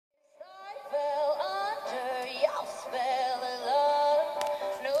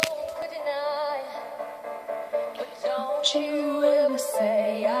what you ever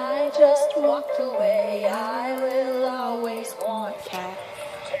say. I just walked away. I will always want that.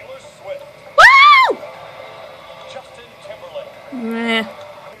 Taylor Swift. Woo! Justin Timberlake. Meh. The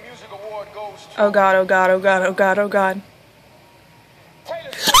music award goes to Oh god, oh god, oh god, oh god, oh god.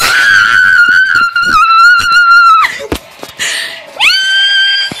 Taylor Swift.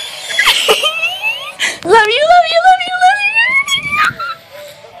 Love you, love you, love you, love you.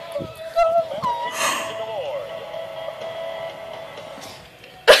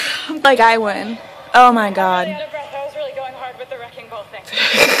 Like I win. Oh my god. I'm really out of breath. I was really going hard with the wrecking ball thing.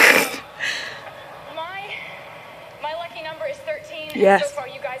 My lucky number is 13. Yes. So far,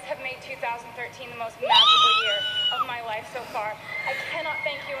 you guys have made 2013 the most magical year of my life so far. I cannot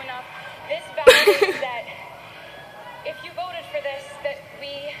thank you enough. This validates that if you voted for this, that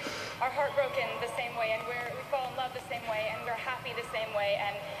we are heartbroken the same way, and we fall in love the same way, and we're happy the same way,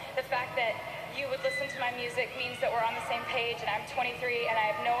 and the fact that you would listen to my music means that we're on the same page, and I'm 23 and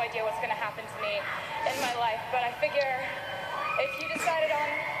I have no idea what's going to happen to me in my life, but I figure if you decided on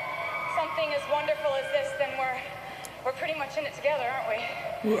something as wonderful as this, then we're pretty much in it together, aren't we?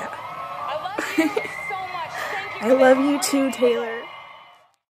 Yeah. I love you so much. Thank you. I love you too, Taylor.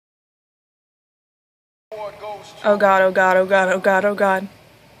 Award goes to Oh god, oh god, oh god, oh god, oh god.